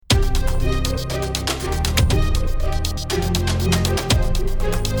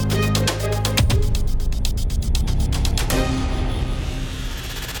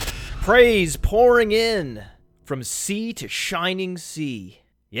Praise pouring in from sea to shining sea.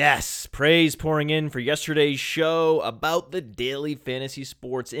 Yes, praise pouring in for yesterday's show about the daily fantasy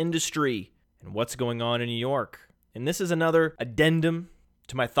sports industry and what's going on in New York. And this is another addendum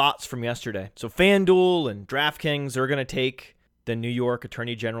to my thoughts from yesterday. So FanDuel and DraftKings are going to take the New York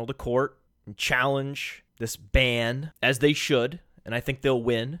Attorney General to court and challenge this ban, as they should, and I think they'll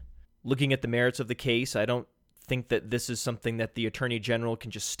win. Looking at the merits of the case, I don't think that this is something that the Attorney General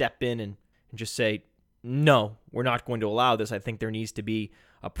can just step in and just say, no, we're not going to allow this. I think there needs to be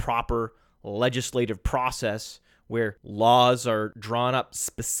a proper legislative process where laws are drawn up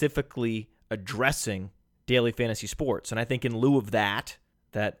specifically addressing daily fantasy sports. And I think in lieu of that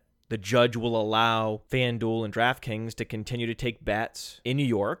the judge will allow FanDuel and DraftKings to continue to take bets in New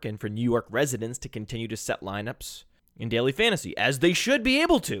York and for New York residents to continue to set lineups in daily fantasy, as they should be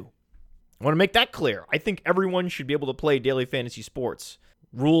able to. I want to make that clear. I think everyone should be able to play daily fantasy sports.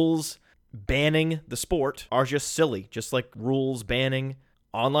 Rules banning the sport are just silly, just like rules banning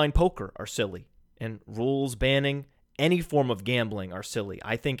online poker are silly, and rules banning any form of gambling are silly.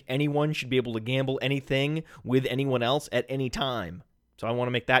 I think anyone should be able to gamble anything with anyone else at any time. So I want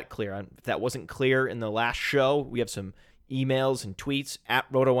to make that clear. If that wasn't clear in the last show, we have some emails and tweets at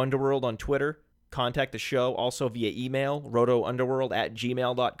RotoUnderworld on Twitter. Contact the show also via email,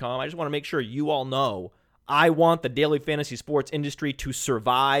 rotounderworld@gmail.com. I just want to make sure you all know I want the daily fantasy sports industry to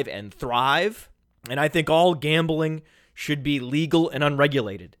survive and thrive, and I think all gambling should be legal and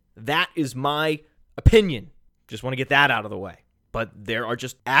unregulated. That is my opinion. Just want to get that out of the way. But there are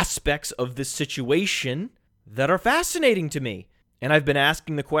just aspects of this situation that are fascinating to me. And I've been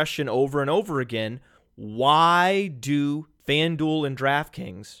asking the question over and over again, why do FanDuel and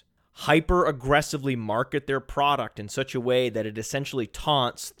DraftKings hyper-aggressively market their product in such a way that it essentially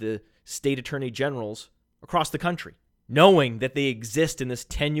taunts the state attorney generals across the country, knowing that they exist in this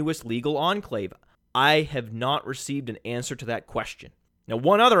tenuous legal enclave? I have not received an answer to that question. Now,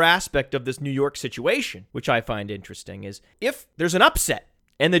 one other aspect of this New York situation, which I find interesting, is if there's an upset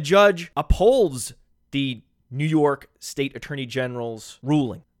and the judge upholds the New York State Attorney General's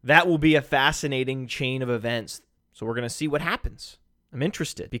ruling, that will be a fascinating chain of events. So we're going to see what happens. I'm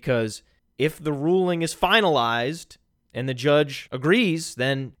interested because if the ruling is finalized and the judge agrees,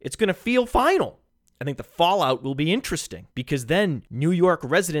 then it's going to feel final. I think the fallout will be interesting because then New York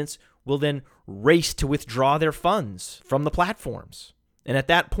residents will then race to withdraw their funds from the platforms. And at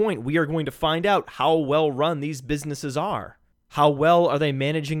that point, we are going to find out how well run these businesses are. How well are they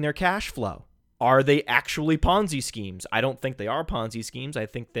managing their cash flow? Are they actually Ponzi schemes? I don't think they are Ponzi schemes. I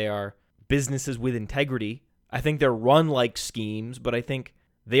think they are businesses with integrity. I think they're run like schemes, but I think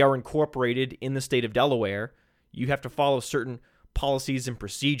they are incorporated in the state of Delaware. You have to follow certain policies and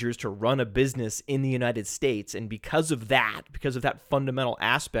procedures to run a business in the United States. And because of that fundamental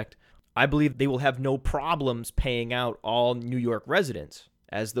aspect, I believe they will have no problems paying out all New York residents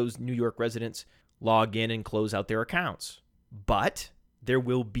as those New York residents log in and close out their accounts. But there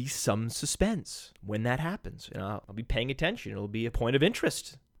will be some suspense when that happens. And I'll be paying attention. It'll be a point of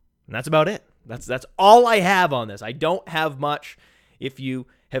interest. And that's about it. That's all I have on this. I don't have much. If you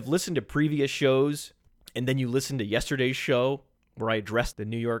have listened to previous shows and then you listen to yesterday's show where I addressed the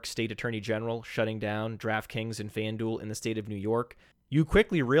New York State Attorney General shutting down DraftKings and FanDuel in the state of New York, you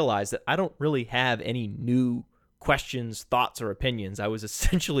quickly realize that I don't really have any new questions, thoughts, or opinions. I was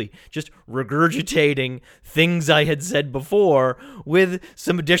essentially just regurgitating things I had said before with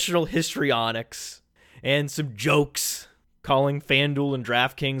some additional histrionics and some jokes, calling FanDuel and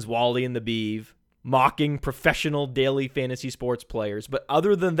DraftKings Wally and the Beeve, mocking professional daily fantasy sports players. But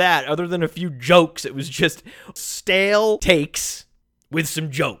other than that, other than a few jokes, it was just stale takes with some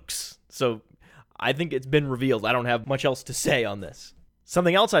jokes. So I think it's been revealed. I don't have much else to say on this.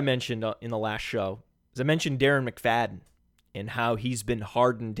 Something else I mentioned in the last show is I mentioned Darren McFadden and how he's been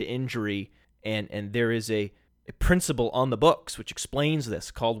hardened to injury, and there is a principle on the books which explains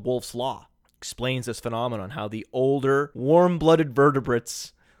this called Wolff's Law. Explains this phenomenon, how the older, warm-blooded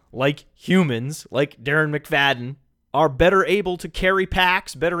vertebrates, like humans, like Darren McFadden, are better able to carry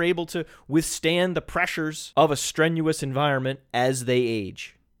packs, better able to withstand the pressures of a strenuous environment as they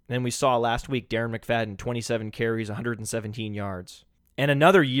age. Then we saw last week Darren McFadden, 27 carries, 117 yards. And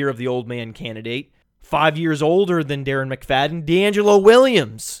another year of the old man candidate, 5 years older than Darren McFadden, D'Angelo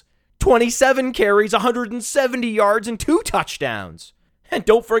Williams, 27 carries, 170 yards, and 2 touchdowns. And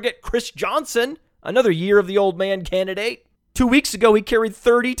don't forget Chris Johnson, another year of the old man candidate. 2 weeks ago, he carried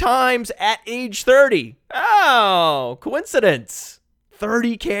 30 times at age 30. Oh, coincidence.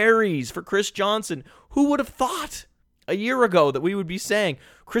 30 carries for Chris Johnson. Who would have thought a year ago that we would be saying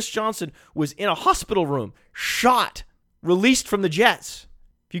Chris Johnson was in a hospital room, shot, released from the Jets,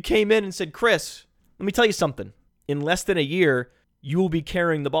 If you came in and said, Chris, let me tell you something. In less than a year, you will be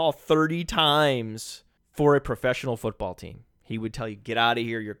carrying the ball 30 times for a professional football team. He would tell you, get out of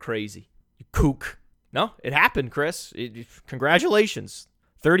here, you're crazy. You kook. No, it happened, Chris. Congratulations.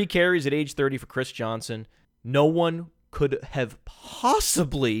 30 carries at age 30 for Chris Johnson. No one could have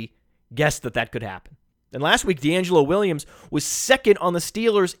possibly guessed that could happen. And last week, DeAngelo Williams was second on the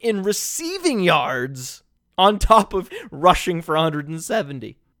Steelers in receiving yards on top of rushing for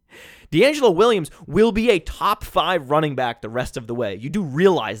 170. DeAngelo Williams will be a top 5 running back the rest of the way. You do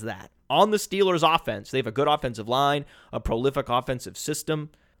realize that. On the Steelers offense, they have a good offensive line, a prolific offensive system,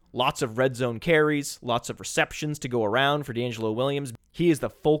 lots of red zone carries, lots of receptions to go around for DeAngelo Williams. He is the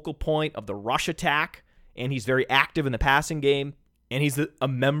focal point of the rush attack, and he's very active in the passing game, and he's a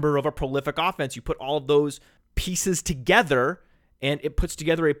member of a prolific offense. You put all of those pieces together, and it puts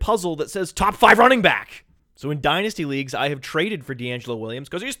together a puzzle that says top 5 running back. So in dynasty leagues, I have traded for DeAngelo Williams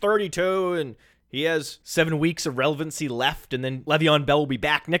because he's 32 and he has 7 weeks of relevancy left, and then Le'Veon Bell will be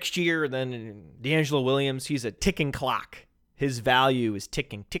back next year, and then DeAngelo Williams, he's a ticking clock. His value is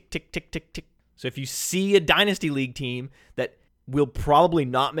ticking, tick, tick, tick, tick, tick. So if you see a dynasty league team that will probably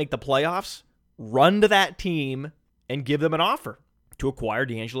not make the playoffs, run to that team and give them an offer to acquire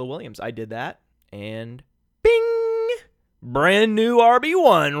DeAngelo Williams. I did that, and bing! Brand new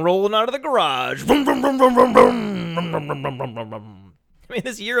RB1 rolling out of the garage. Vroom, vroom, vroom, vroom, vroom, vroom, vroom, vroom, vroom, vroom, vroom. I mean,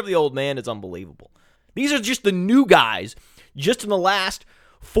 this year of the old man is unbelievable. These are just the new guys. Just in the last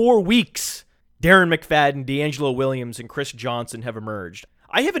 4 weeks, Darren McFadden, DeAngelo Williams, and Chris Johnson have emerged.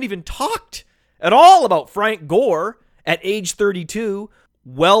 I haven't even talked at all about Frank Gore at age 32,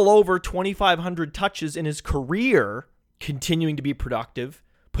 well over 2,500 touches in his career, continuing to be productive,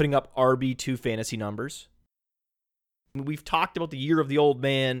 putting up RB2 fantasy numbers. We've talked about the year of the old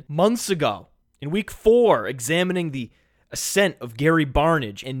man months ago. In week 4, examining the ascent of Gary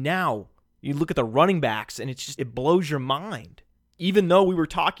Barnidge, and now you look at the running backs, and it blows your mind. Even though we were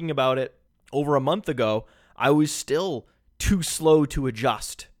talking about it over a month ago, I was still too slow to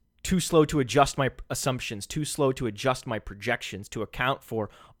adjust. Too slow to adjust my assumptions, too slow to adjust my projections to account for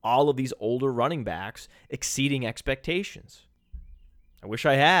all of these older running backs exceeding expectations. I wish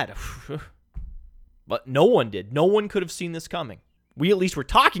I had. But no one did. No one could have seen this coming. We at least were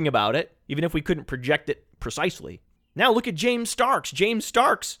talking about it, even if we couldn't project it precisely. Now look at James Starks. James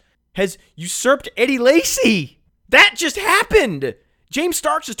Starks has usurped Eddie Lacy. That just happened. James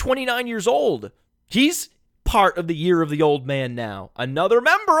Starks is 29 years old. He's part of the year of the old man now. Another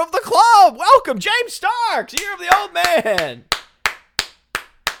member of the club. Welcome, James Starks, year of the old man.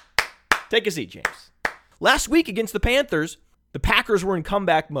 Take a seat, James. Last week against the Panthers, the Packers were in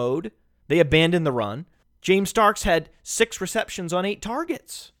comeback mode. They abandoned the run. James Starks had 6 receptions on 8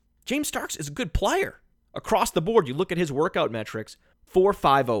 targets. James Starks is a good player. Across the board, you look at his workout metrics,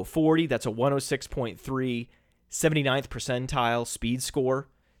 4.50 40, that's a 106.3, 79th percentile speed score.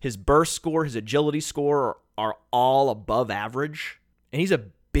 His burst score, his agility score are all above average. And he's a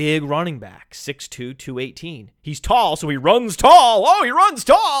big running back, 6'2", 218. He's tall, so he runs tall. Oh, he runs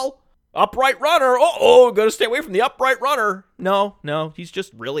tall. Upright runner. Got to stay away from the upright runner. No, he's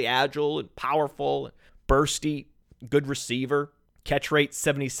just really agile and powerful, and bursty, good receiver. Catch rate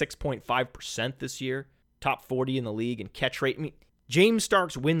 76.5% this year. Top 40 in the league in catch rate. I mean, James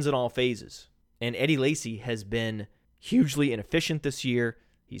Starks wins in all phases. And Eddie Lacy has been hugely inefficient this year.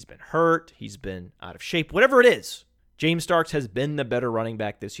 He's been hurt. He's been out of shape. Whatever it is, James Starks has been the better running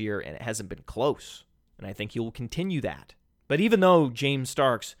back this year, and it hasn't been close. And I think he will continue that. But even though James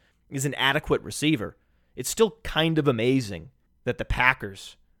Starks is an adequate receiver, it's still kind of amazing that the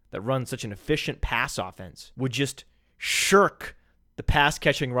Packers, that run such an efficient pass offense, would just shirk the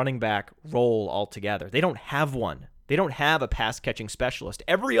pass-catching running back role altogether. They don't have one. They don't have a pass-catching specialist.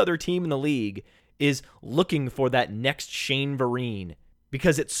 Every other team in the league is looking for that next Shane Vereen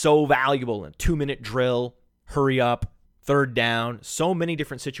because it's so valuable in a 2-minute drill, hurry up, third down, so many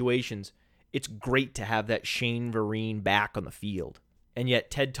different situations. It's great to have that Shane Vereen back on the field. And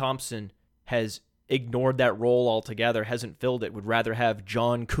yet Ted Thompson has ignored that role altogether, hasn't filled it, would rather have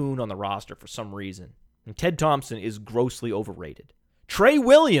John Kuhn on the roster for some reason. And Ted Thompson is grossly overrated. Trey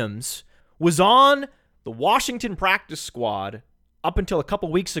Williams was on the Washington practice squad up until a couple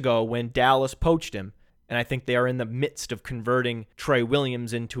weeks ago when Dallas poached him, and I think they are in the midst of converting Trey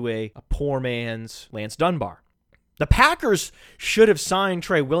Williams into a poor man's Lance Dunbar. The Packers should have signed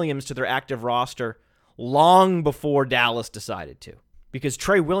Trey Williams to their active roster long before Dallas decided to, because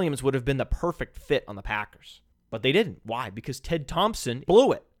Trey Williams would have been the perfect fit on the Packers. But they didn't. Why? Because Ted Thompson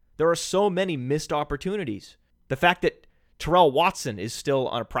blew it. There are so many missed opportunities. The fact that Terrell Watson is still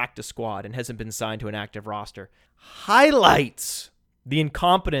on a practice squad and hasn't been signed to an active roster highlights The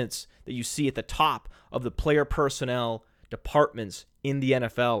incompetence that you see at the top of the player personnel departments in the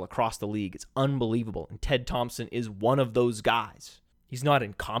NFL across the league, it's unbelievable. And Ted Thompson is one of those guys. He's not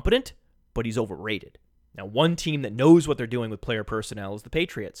incompetent, but he's overrated. Now, one team that knows what they're doing with player personnel is the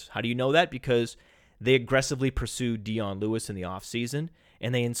Patriots. How do you know that? Because they aggressively pursued Dion Lewis in the offseason,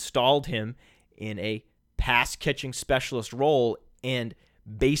 and they installed him in a pass-catching specialist role, and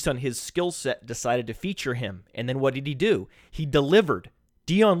based on his skill set, decided to feature him. And then what did he do? He delivered.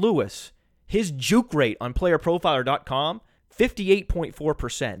 Dion Lewis, his juke rate on playerprofiler.com,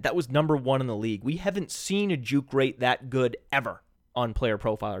 58.4%. That was number one in the league. We haven't seen a juke rate that good ever on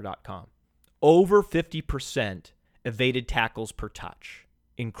playerprofiler.com. Over 50% evaded tackles per touch.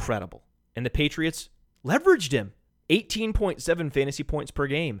 Incredible. And the Patriots leveraged him. 18.7 fantasy points per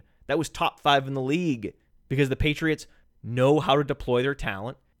game. That was top 5 in the league because the Patriots know how to deploy their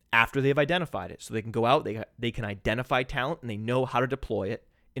talent after they've identified it. So they can go out, they can identify talent, and they know how to deploy it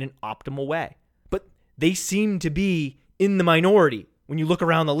in an optimal way. But they seem to be in the minority when you look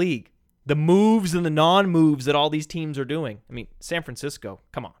around the league. The moves and the non-moves that all these teams are doing. I mean, San Francisco,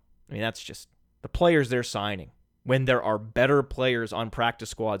 come on. I mean, that's just the players they're signing. When there are better players on practice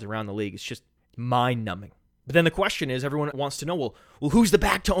squads around the league, it's just mind-numbing. But then the question is, everyone wants to know, well, who's the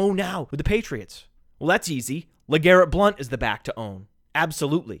back to own now with the Patriots? Well, that's easy. LeGarrette Blount is the back to own.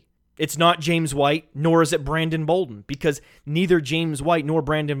 Absolutely. It's not James White, nor is it Brandon Bolden, because neither James White nor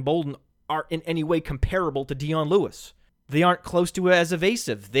Brandon Bolden are in any way comparable to Dion Lewis. They aren't close to as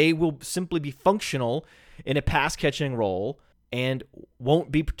evasive. They will simply be functional in a pass-catching role and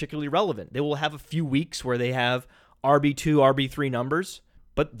won't be particularly relevant. They will have a few weeks where they have RB2, RB3 numbers,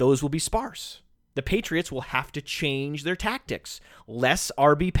 but those will be sparse. The Patriots will have to change their tactics. Less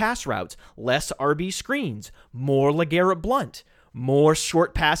RB pass routes, less RB screens, more LeGarrette Blount, more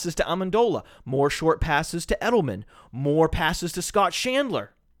short passes to Amendola, more short passes to Edelman, more passes to Scott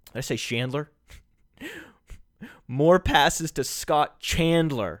Chandler. Did I say Chandler? More passes to Scott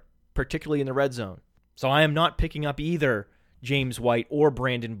Chandler, particularly in the red zone. So I am not picking up either James White or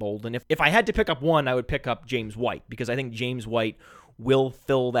Brandon Bolden. If I had to pick up one, I would pick up James White because I think James White will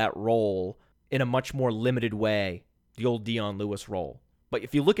fill that role in a much more limited way, the old Dion Lewis role. But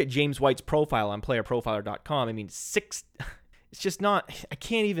if you look at James White's profile on playerprofiler.com, I mean, it's just not, I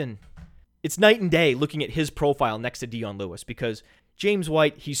can't even, it's night and day looking at his profile next to Dion Lewis because James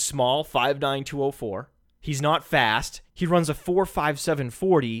White, he's small, 5'9", 204. He's not fast. He runs a 4.57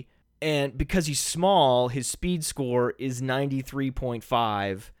 40, and because he's small, his speed score is 93.5,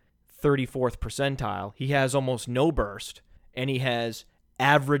 34th percentile. He has almost no burst, and he has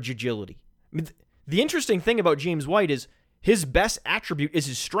average agility. I mean, the interesting thing about James White is his best attribute is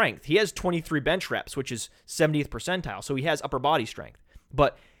his strength. He has 23 bench reps, which is 70th percentile, so he has upper body strength.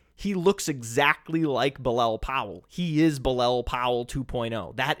 But he looks exactly like Bilal Powell. He is Bilal Powell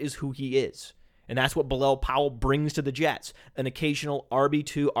 2.0. That is who he is. And that's what Bilal Powell brings to the Jets, an occasional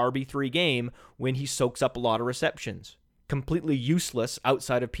RB2, RB3 game when he soaks up a lot of receptions. Completely useless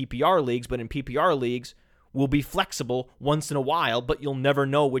outside of PPR leagues, but in PPR leagues, will be flexible once in a while, but you'll never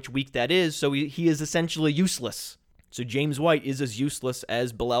know which week that is, so he is essentially useless. So James White is as useless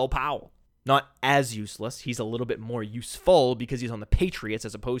as Bilal Powell. Not as useless, he's a little bit more useful because he's on the Patriots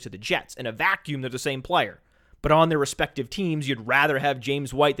as opposed to the Jets. In a vacuum, they're the same player. But on their respective teams, you'd rather have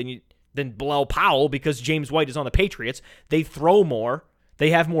James White than Bilal Powell because James White is on the Patriots. They throw more.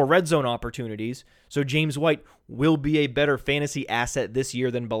 They have more red zone opportunities. So James White will be a better fantasy asset this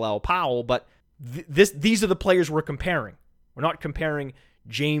year than Bilal Powell, but these are the players we're comparing. We're not comparing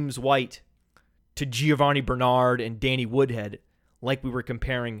James White to Giovanni Bernard and Danny Woodhead like we were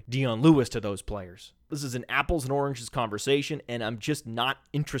comparing Dion Lewis to those players. This is an apples and oranges conversation, and I'm just not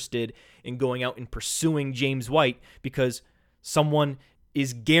interested in going out and pursuing James White because someone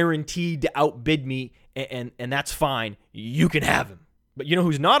is guaranteed to outbid me, and that's fine. You can have him. But you know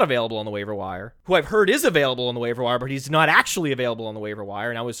who's not available on the waiver wire? Who I've heard is available on the waiver wire, but he's not actually available on the waiver wire.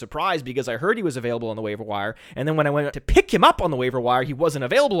 And I was surprised because I heard he was available on the waiver wire. And then when I went to pick him up on the waiver wire, he wasn't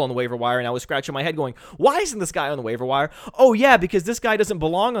available on the waiver wire. And I was scratching my head going, why isn't this guy on the waiver wire? Oh, yeah, because this guy doesn't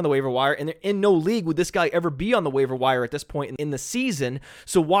belong on the waiver wire. And in no league would this guy ever be on the waiver wire at this point in the season.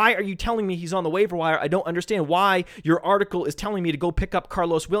 So why are you telling me he's on the waiver wire? I don't understand why your article is telling me to go pick up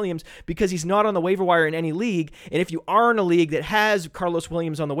Carlos Williams because he's not on the waiver wire in any league. And if you are in a league that has Carlos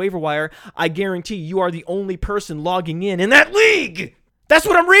Williams on the waiver wire, I guarantee you are the only person logging in that league. That's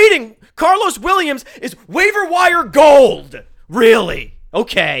what I'm reading. Carlos Williams is waiver wire gold. Really?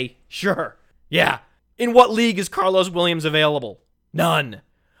 Okay, sure. Yeah. In what league is Carlos Williams available? None.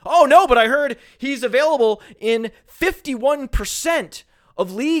 Oh, no, but I heard he's available in 51%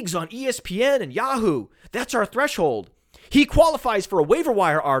 of leagues on ESPN and Yahoo. That's our threshold. He qualifies for a waiver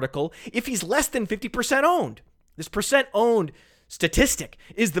wire article if he's less than 50% owned. This percent owned statistic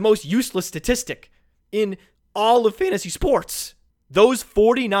is the most useless statistic in all of fantasy sports. Those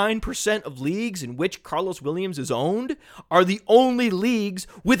 49% of leagues in which Carlos Williams is owned are the only leagues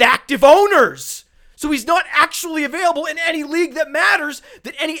with active owners. So he's not actually available in any league that matters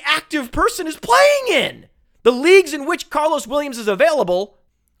that any active person is playing in. The leagues in which Carlos Williams is available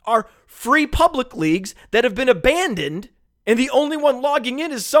are free public leagues that have been abandoned, and the only one logging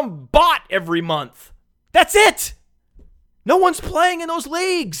in is some bot every month. That's it. No one's playing in those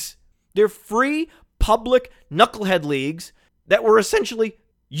leagues. They're free public knucklehead leagues that were essentially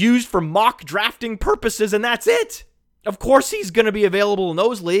used for mock drafting purposes, and that's it. Of course he's going to be available in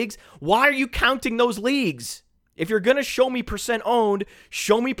those leagues. Why are you counting those leagues? If you're going to show me percent owned,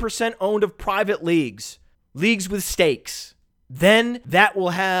 show me percent owned of private leagues. Leagues with stakes. Then that will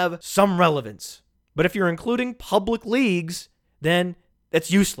have some relevance. But if you're including public leagues, then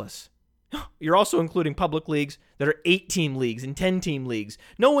that's useless. You're also including public leagues that are 8-team leagues and 10-team leagues.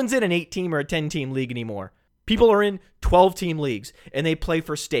 No one's in an 8-team or a 10-team league anymore. People are in 12-team leagues, and they play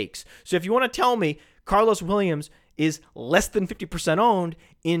for stakes. So if you want to tell me Carlos Williams is less than 50% owned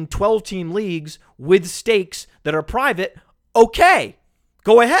in 12-team leagues with stakes that are private, okay,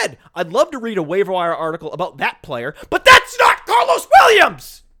 go ahead. I'd love to read a waiver wire article about that player, but that's not Carlos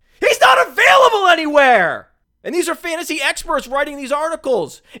Williams! He's not available anywhere! And these are fantasy experts writing these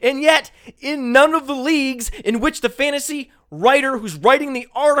articles. And yet, in none of the leagues in which the fantasy writer who's writing the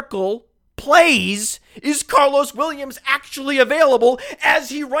article plays is Carlos Williams actually available as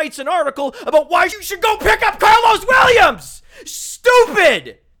he writes an article about why you should go pick up Carlos Williams.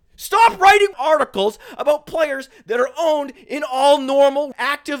 Stupid! Stop writing articles about players that are owned in all normal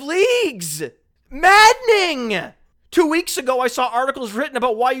active leagues. Maddening! 2 weeks ago, I saw articles written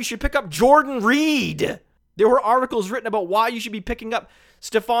about why you should pick up Jordan Reed. There were articles written about why you should be picking up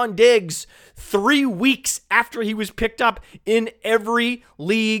Stephon Diggs 3 weeks after he was picked up in every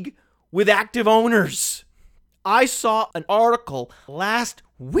league with active owners. I saw an article last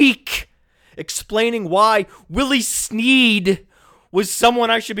week explaining why Willie Snead was someone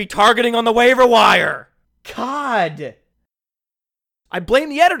I should be targeting on the waiver wire. God. I blame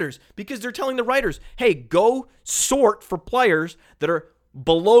the editors because they're telling the writers, hey, go sort for players that are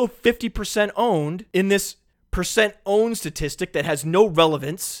below 50% owned in this percent owned statistic that has no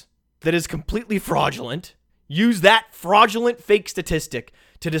relevance, that is completely fraudulent. Use that fraudulent fake statistic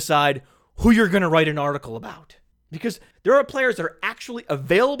to decide who you're going to write an article about. Because there are players that are actually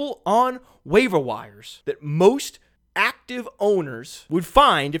available on waiver wires that most active owners would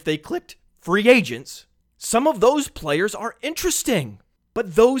find if they clicked free agents. Some of those players are interesting,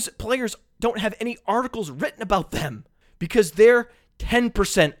 but those players don't have any articles written about them because they're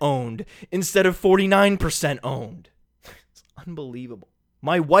 10% owned instead of 49% owned. It's unbelievable.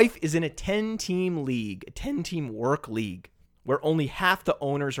 My wife is in a 10-team league, a 10-team work league, where only half the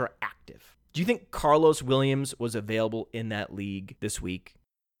owners are active. Do you think Carlos Williams was available in that league this week?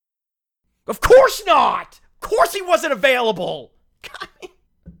 Of course not! Of course he wasn't available!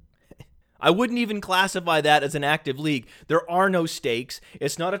 I wouldn't even classify that as an active league. There are no stakes.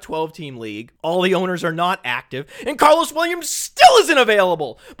 It's not a 12-team league. All the owners are not active. And Carlos Williams still isn't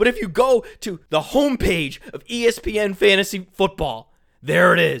available. But if you go to the homepage of ESPN Fantasy Football,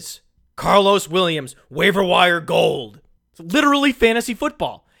 there it is. Carlos Williams, waiver wire gold. It's literally fantasy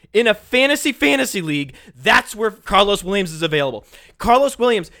football. In a fantasy league, that's where Carlos Williams is available. Carlos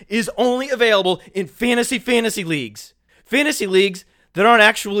Williams is only available in fantasy leagues. Fantasy leagues that aren't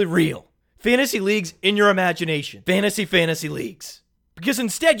actually real. Fantasy leagues in your imagination. Fantasy leagues. Because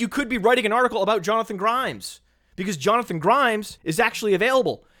instead, you could be writing an article about Jonathan Grimes. Because Jonathan Grimes is actually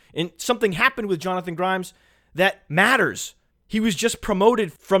available. And something happened with Jonathan Grimes that matters. He was just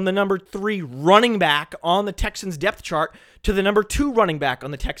promoted from the number 3 running back on the Texans depth chart to the number 2 running back on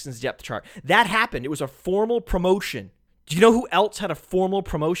the Texans depth chart. That happened. It was a formal promotion. Do you know who else had a formal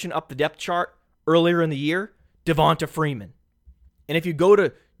promotion up the depth chart earlier in the year? Devonta Freeman. And if you go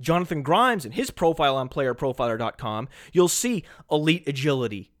to Jonathan Grimes and his profile on playerprofiler.com, you'll see elite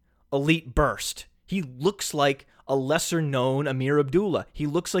agility, elite burst. He looks like a lesser-known Amir Abdullah. He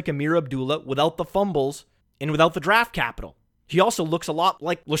looks like Amir Abdullah without the fumbles and without the draft capital. He also looks a lot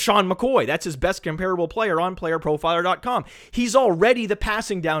like LaShawn McCoy. That's his best comparable player on playerprofiler.com. He's already the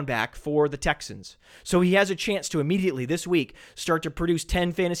passing down back for the Texans. So he has a chance to immediately this week start to produce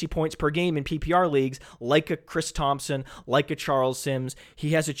 10 fantasy points per game in PPR leagues like a Chris Thompson, like a Charles Sims. He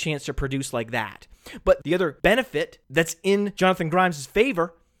has a chance to produce like that. But the other benefit that's in Jonathan Grimes'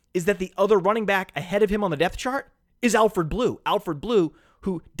 favor is that the other running back ahead of him on the depth chart is Alfred Blue. Alfred Blue,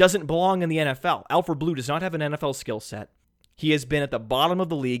 who doesn't belong in the NFL. Alfred Blue does not have an NFL skill set. He has been at the bottom of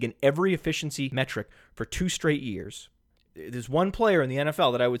the league in every efficiency metric for 2 straight years. There's one player in the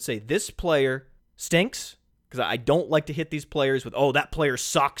NFL that I would say this player stinks, because I don't like to hit these players with, oh, that player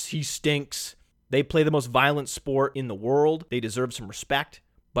sucks, he stinks. They play the most violent sport in the world. They deserve some respect.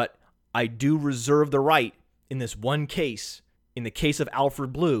 But I do reserve the right in this one case, in the case of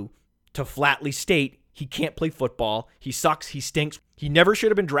Alfred Blue, to flatly state he can't play football. He sucks. He stinks. He never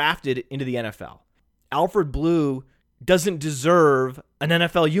should have been drafted into the NFL. Alfred Blue doesn't deserve an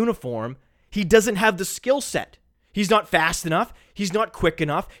NFL uniform. He doesn't have the skill set. He's not fast enough. He's not quick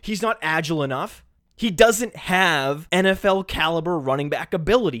enough. He's not agile enough. He doesn't have NFL caliber running back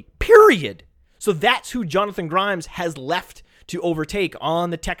ability, period. So that's who Jonathan Grimes has left to overtake on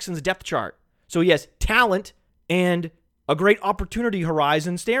the Texans depth chart. So he has talent and a great opportunity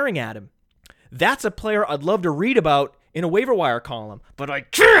horizon staring at him. That's a player I'd love to read about in a waiver wire column, but I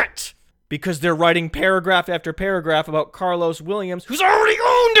can't because they're writing paragraph after paragraph about Carlos Williams, who's already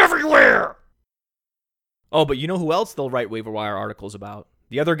owned everywhere. Oh, but you know who else they'll write waiver wire articles about?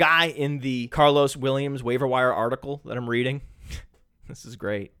 The other guy in the Carlos Williams waiver wire article that I'm reading. This is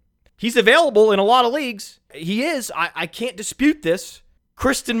great. He's available in a lot of leagues. He is. I can't dispute this.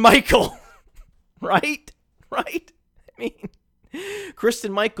 Christine Michael. Right? I mean,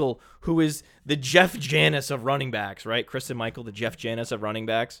 Christine Michael, who is the Jeff Janis of running backs, right? Christine Michael, the Jeff Janis of running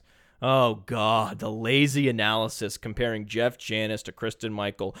backs. Oh, God, the lazy analysis comparing Jeff Janis to Christine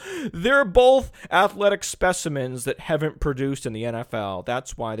Michael. They're both athletic specimens that haven't produced in the NFL.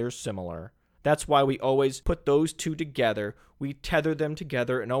 That's why they're similar. That's why we always put those two together. We tether them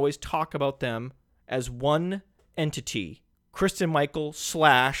together and always talk about them as one entity. Christine Michael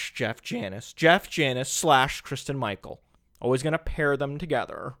 / Jeff Janis. Jeff Janis / Christine Michael. Always going to pair them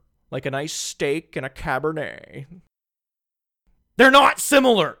together like a nice steak and a Cabernet. They're not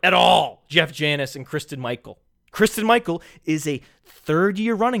similar at all, Jeff Janis and Christine Michael. Christine Michael is a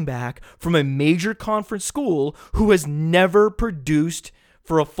third-year running back from a major conference school who has never produced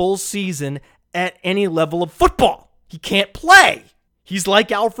for a full season at any level of football. He can't play. He's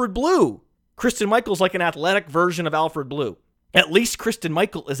like Alfred Blue. Christine Michael's like an athletic version of Alfred Blue. At least Christine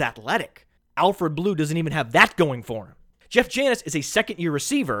Michael is athletic. Alfred Blue doesn't even have that going for him. Jeff Janis is a second-year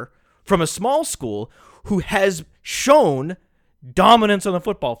receiver from a small school who has shown dominance on the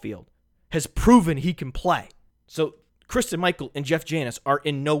football field, has proven he can play. So Christine Michael and Jeff Janis are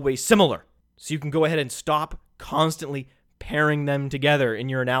in no way similar. So you can go ahead and stop constantly pairing them together in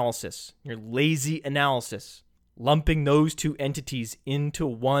your analysis, your lazy analysis, lumping those two entities into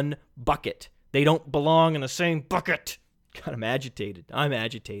one bucket. They don't belong in the same bucket. God, I'm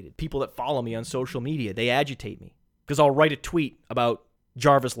agitated. People that follow me on social media, they agitate me because I'll write a tweet about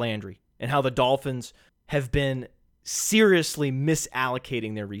Jarvis Landry and how the Dolphins have been seriously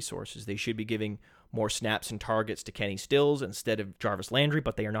misallocating their resources. They should be giving more snaps and targets to Kenny Stills instead of Jarvis Landry,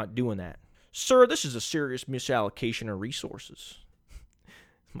 but they are not doing that. Sir, this is a serious misallocation of resources.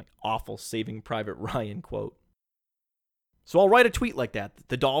 My awful Saving Private Ryan quote. So I'll write a tweet like that.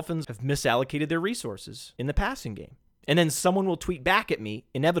 The Dolphins have misallocated their resources in the passing game. And then someone will tweet back at me,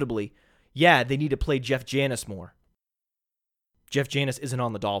 inevitably, yeah, they need to play Jeff Janis more. Jeff Janis isn't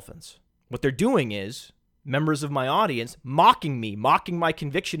on the Dolphins. What they're doing is members of my audience mocking me, mocking my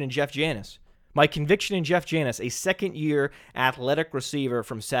conviction in Jeff Janis. My conviction in Jeff Janis, a second-year athletic receiver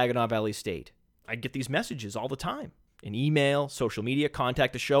from Saginaw Valley State. I get these messages all the time. In email, social media,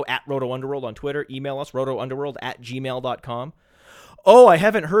 contact the show at Roto Underworld on Twitter. Email us, rotounderworld@gmail.com. Oh, I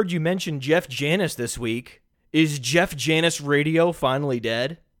haven't heard you mention Jeff Janis this week. Is Jeff Janis Radio finally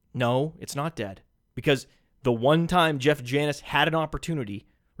dead? No, it's not dead. Because the one time Jeff Janis had an opportunity,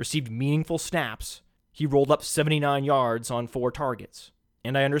 received meaningful snaps, he rolled up 79 yards on 4 targets.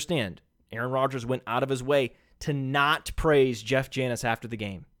 And I understand. Aaron Rodgers went out of his way to not praise Jeff Janis after the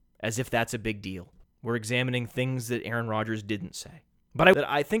game, as if that's a big deal. We're examining things that Aaron Rodgers didn't say. But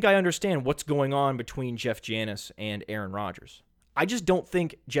I think I understand what's going on between Jeff Janis and Aaron Rodgers. I just don't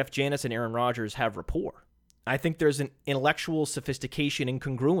think Jeff Janis and Aaron Rodgers have rapport. I think there's an intellectual sophistication and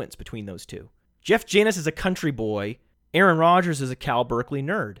congruence between those two. Jeff Janis is a country boy. Aaron Rodgers is a Cal Berkeley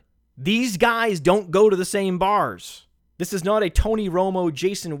nerd. These guys don't go to the same bars. This is not a Tony Romo,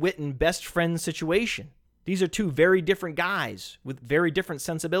 Jason Witten best friend situation. These are two very different guys with very different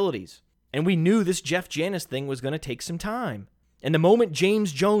sensibilities. And we knew this Jeff Janis thing was going to take some time. And the moment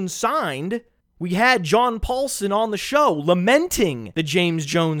James Jones signed, we had John Paulson on the show lamenting the James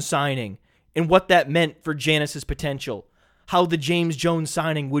Jones signing and what that meant for Janis's potential. How the James Jones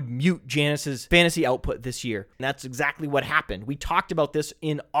signing would mute Janis's fantasy output this year. And that's exactly what happened. We talked about this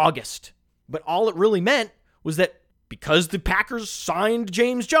in August. But all it really meant was that because the Packers signed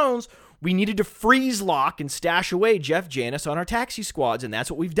James Jones, We needed to freeze lock and stash away Jeff Janis on our taxi squads, and that's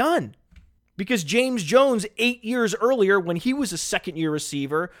what we've done. Because James Jones, 8 years earlier, when he was a second-year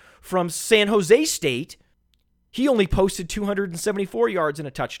receiver from San Jose State, he only posted 274 yards and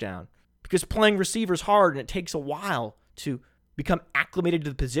a touchdown. Because playing receiver's hard, and it takes a while to become acclimated to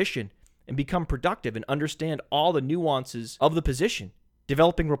the position and become productive and understand all the nuances of the position.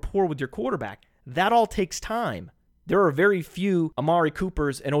 Developing rapport with your quarterback, that all takes time. There are very few Amari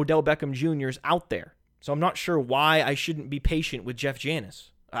Coopers and Odell Beckham Jr.'s out there. So I'm not sure why I shouldn't be patient with Jeff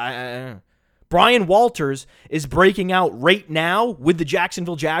Janis. Brian Walters is breaking out right now with the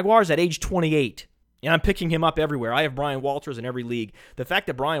Jacksonville Jaguars at age 28. And I'm picking him up everywhere. I have Brian Walters in every league. The fact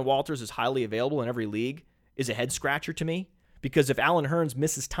that Brian Walters is highly available in every league is a head scratcher to me. Because if Allen Hurns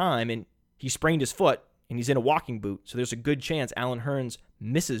misses time and he sprained his foot and he's in a walking boot, so there's a good chance Allen Hurns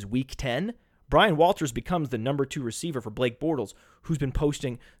misses week 10, Brian Walters becomes the number 2 receiver for Blake Bortles, who's been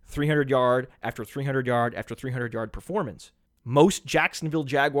posting 300-yard after 300-yard after 300-yard performance. Most Jacksonville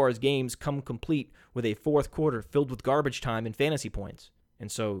Jaguars games come complete with a fourth quarter filled with garbage time and fantasy points.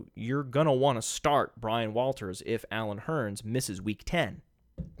 And so you're going to want to start Brian Walters if Allen Hurns misses week 10.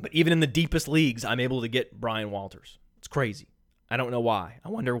 But even in the deepest leagues, I'm able to get Brian Walters. It's crazy. I don't know why. I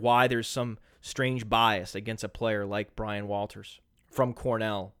wonder why there's some strange bias against a player like Brian Walters from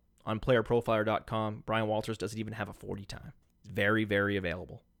Cornell. On playerprofiler.com, Brian Walters doesn't even have a 40 time. He's very, very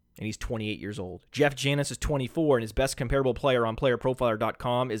available. And he's 28 years old. Jeff Janis is 24, and his best comparable player on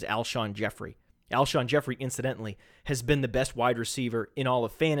playerprofiler.com is Alshon Jeffrey. Alshon Jeffrey, incidentally, has been the best wide receiver in all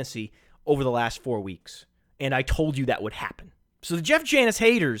of fantasy over the last 4 weeks. And I told you that would happen. So the Jeff Janis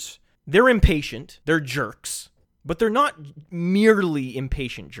haters, they're impatient. They're jerks. But they're not merely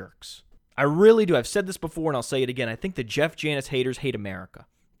impatient jerks. I really do. I've said this before, and I'll say it again. I think the Jeff Janis haters hate America.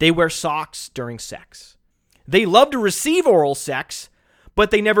 They wear socks during sex. They love to receive oral sex,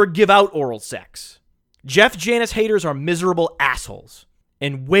 but they never give out oral sex. Jeff Janis haters are miserable assholes,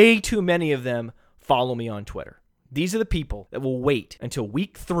 and way too many of them follow me on Twitter. These are the people that will wait until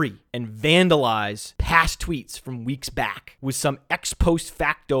week 3 and vandalize past tweets from weeks back with some ex post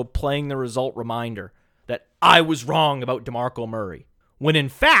facto playing the result reminder that I was wrong about DeMarco Murray, when in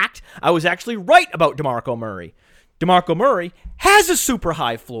fact, I was actually right about DeMarco Murray. DeMarco Murray has a super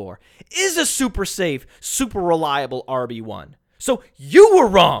high floor, is a super safe, super reliable RB1. So you were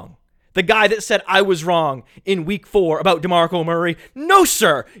wrong. The guy that said I was wrong in week 4 about DeMarco Murray. No,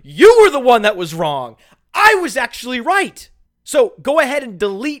 sir. You were the one that was wrong. I was actually right. So go ahead and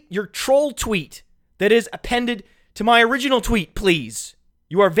delete your troll tweet that is appended to my original tweet, please.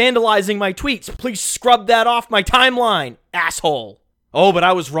 You are vandalizing my tweets. Please scrub that off my timeline, asshole. Oh, but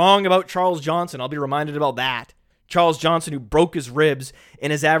I was wrong about Charles Johnson. I'll be reminded about that. Charles Johnson, who broke his ribs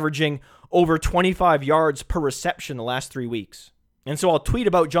and is averaging over 25 yards per reception the last 3 weeks. And so I'll tweet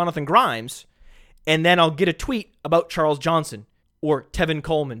about Jonathan Grimes, and then I'll get a tweet about Charles Johnson or Tevin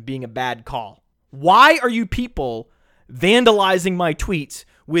Coleman being a bad call. Why are you people vandalizing my tweets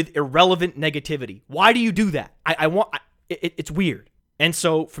with irrelevant negativity? Why do you do that? It's weird. And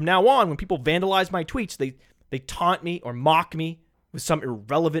so from now on, when people vandalize my tweets, they taunt me or mock me with some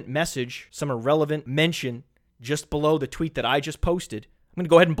irrelevant message, some irrelevant mention just below the tweet that I just posted. I'm going to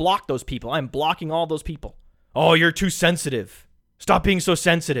go ahead and block those people. I'm blocking all those people. Oh, you're too sensitive. Stop being so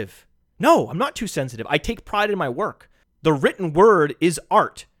sensitive. No, I'm not too sensitive. I take pride in my work. The written word is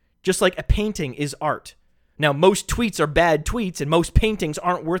art, just like a painting is art. Now, most tweets are bad tweets, and most paintings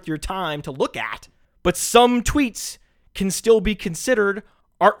aren't worth your time to look at. But some tweets can still be considered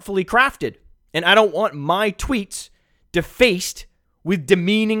artfully crafted. And I don't want my tweets defaced with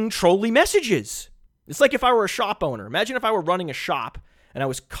demeaning, trolly messages. It's like if I were a shop owner. Imagine if I were running a shop and I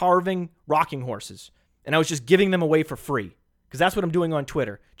was carving rocking horses and I was just giving them away for free. Because that's what I'm doing on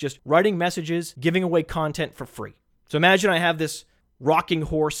Twitter. Just writing messages, giving away content for free. So imagine I have this rocking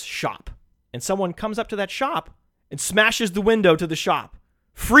horse shop and someone comes up to that shop and smashes the window to the shop.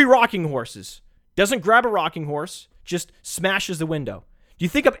 Free rocking horses. Doesn't grab a rocking horse, just smashes the window. Do you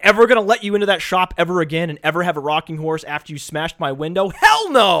think I'm ever going to let you into that shop ever again and ever have a rocking horse after you smashed my window?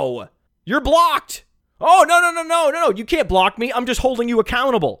 Hell no! You're blocked. Oh, no. You can't block me. I'm just holding you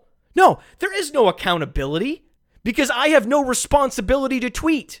accountable. No, there is no accountability because I have no responsibility to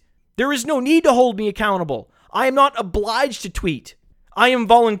tweet. There is no need to hold me accountable. I am not obliged to tweet. I am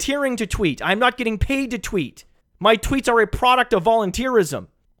volunteering to tweet. I am not getting paid to tweet. My tweets are a product of volunteerism.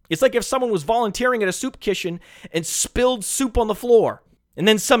 It's like if someone was volunteering at a soup kitchen and spilled soup on the floor, and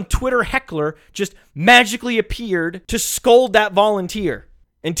then some Twitter heckler just magically appeared to scold that volunteer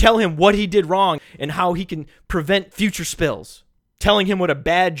and tell him what he did wrong and how he can prevent future spills, telling him what a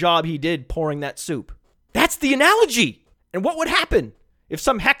bad job he did pouring that soup. That's the analogy. And what would happen If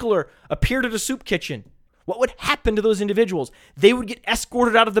some heckler appeared at a soup kitchen, what would happen to those individuals? They would get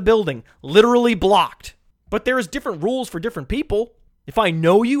escorted out of the building, literally blocked. But there is different rules for different people. If I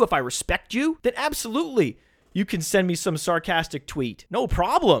know you, if I respect you, then absolutely, you can send me some sarcastic tweet. No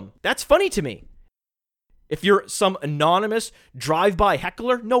problem. That's funny to me. If you're some anonymous drive-by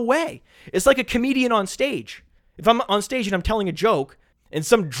heckler, no way. It's like a comedian on stage. If I'm on stage and I'm telling a joke, and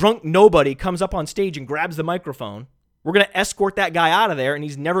some drunk nobody comes up on stage and grabs the microphone, we're going to escort that guy out of there, and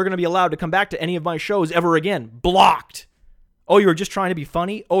he's never going to be allowed to come back to any of my shows ever again. Blocked. Oh, you were just trying to be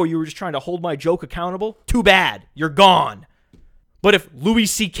funny? Oh, you were just trying to hold my joke accountable? Too bad. You're gone. But if Louis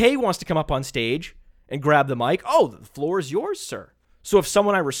C.K. wants to come up on stage and grab the mic, oh, the floor is yours, sir. So if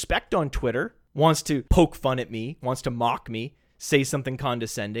someone I respect on Twitter wants to poke fun at me, wants to mock me, say something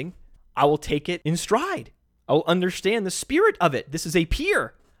condescending, I will take it in stride. I will understand the spirit of it. This is a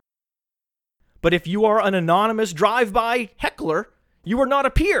peer. But if you are an anonymous drive-by heckler, you are not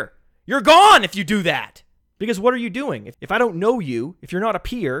a peer. You're gone if you do that. Because what are you doing? If I don't know you, if you're not a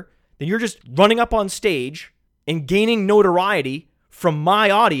peer, then you're just running up on stage and gaining notoriety from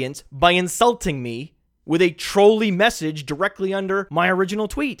my audience by insulting me with a trolly message directly under my original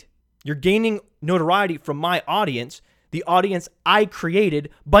tweet. You're gaining notoriety from my audience, the audience I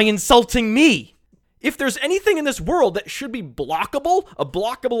created, by insulting me. If there's anything in this world that should be blockable, a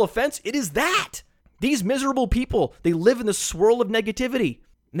blockable offense, it is that. These miserable people, they live in the swirl of negativity,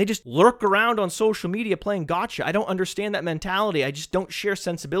 and they just lurk around on social media playing gotcha. I don't understand that mentality. I just don't share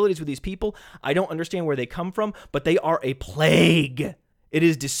sensibilities with these people. I don't understand where they come from, but they are a plague. It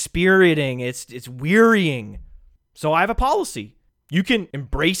is dispiriting. It's wearying. So I have a policy. You can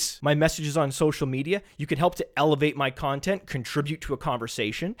embrace my messages on social media. You can help to elevate my content, contribute to a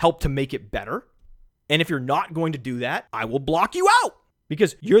conversation, help to make it better. And if you're not going to do that, I will block you out,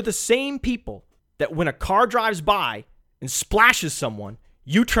 because you're the same people that when a car drives by and splashes someone,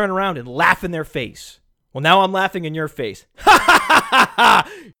 you turn around and laugh in their face. Well, now I'm laughing in your face. Ha ha ha ha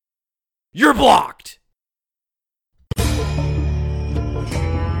ha! You're blocked.